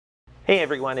Hey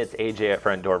everyone, it's AJ at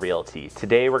Front Door Realty.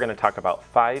 Today we're going to talk about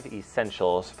 5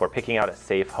 essentials for picking out a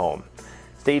safe home.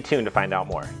 Stay tuned to find out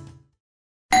more.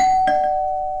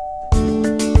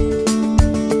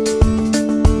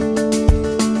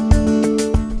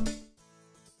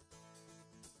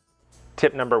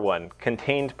 Tip number 1,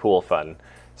 contained pool fun.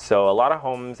 So a lot of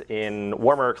homes in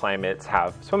warmer climates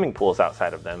have swimming pools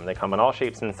outside of them. They come in all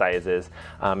shapes and sizes.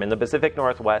 In the Pacific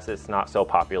Northwest, it's not so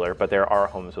popular, but there are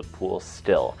homes with pools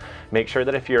still. Make sure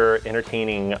that if you're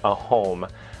entertaining a home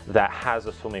that has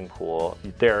a swimming pool,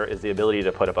 there is the ability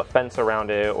to put up a fence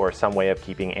around it or some way of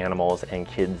keeping animals and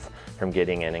kids from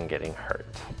getting in and getting hurt.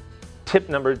 Tip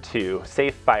number 2,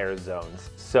 safe fire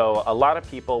zones. So a lot of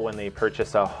people, when they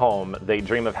purchase a home, they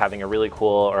dream of having a really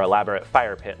cool or elaborate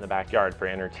fire pit in the backyard for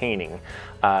entertaining.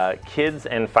 Kids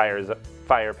and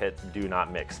fire pits do not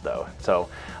mix though. So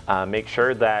make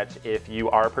sure that if you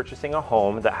are purchasing a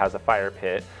home that has a fire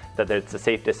pit, that it's a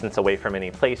safe distance away from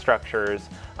any play structures,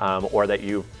 or that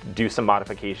you do some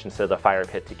modifications to the fire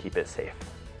pit to keep it safe.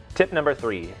 Tip number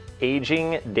 3,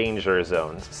 aging danger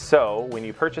zones. So when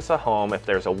you purchase a home, if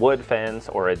there's a wood fence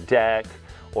or a deck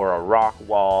or a rock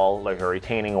wall, like a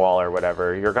retaining wall or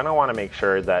whatever, you're gonna wanna make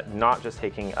sure that not just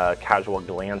taking a casual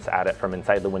glance at it from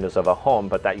inside the windows of a home,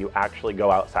 but that you actually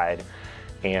go outside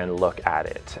and look at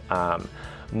it.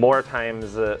 More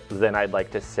times than I'd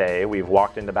like to say, we've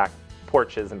walked into back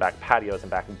porches and back patios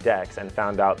and back decks and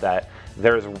found out that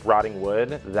there's rotting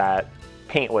wood that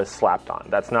paint was slapped on.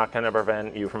 That's not going to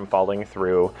prevent you from falling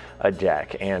through a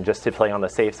deck. And just to play on the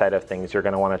safe side of things, you're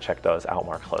going to want to check those out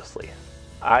more closely.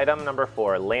 Item number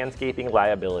 4, landscaping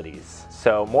liabilities.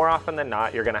 So more often than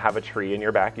not, you're going to have a tree in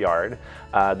your backyard.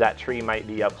 That tree might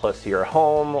be up close to your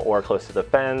home or close to the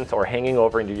fence or hanging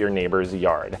over into your neighbor's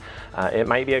yard. It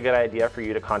might be a good idea for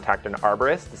you to contact an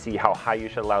arborist to see how high you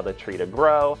should allow the tree to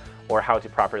grow or how to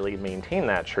properly maintain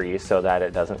that tree so that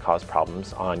it doesn't cause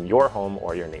problems on your home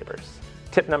or your neighbors.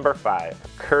 Tip number 5,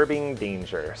 curbing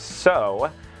danger. So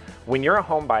when you're a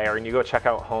home buyer and you go check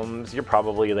out homes, you're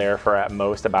probably there for at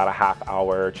most about a half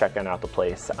hour checking out the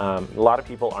place. A lot of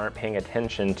people aren't paying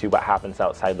attention to what happens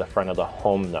outside the front of the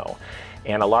home though.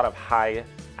 And a lot of high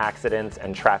accidents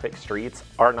and traffic streets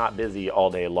are not busy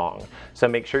all day long. So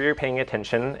make sure you're paying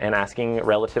attention and asking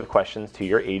relative questions to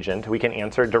your agent. We can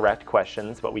answer direct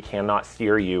questions, but we cannot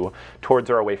steer you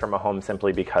towards or away from a home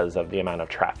simply because of the amount of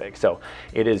traffic. So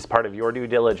it is part of your due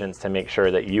diligence to make sure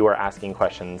that you are asking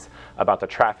questions about the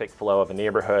traffic flow of a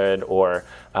neighborhood or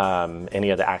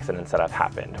any of the accidents that have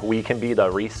happened. We can be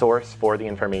the resource for the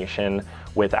information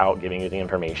without giving you the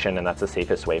information, and that's the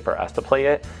safest way for us to play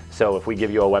it. So if we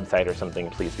give you a website or something,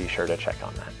 please be sure to check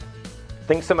on that.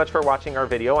 Thanks so much for watching our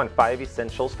video on 5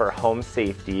 essentials for home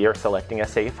safety or selecting a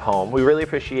safe home. We really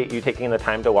appreciate you taking the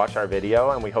time to watch our video,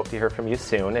 and we hope to hear from you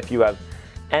soon. If you have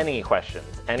any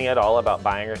questions, any at all, about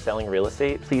buying or selling real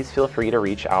estate, please feel free to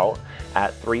reach out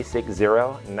at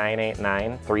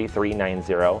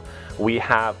 360-989-3390. We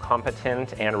have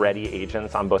competent and ready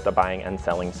agents on both the buying and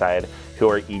selling side who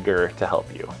are eager to help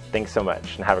you. Thanks so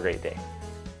much and have a great day.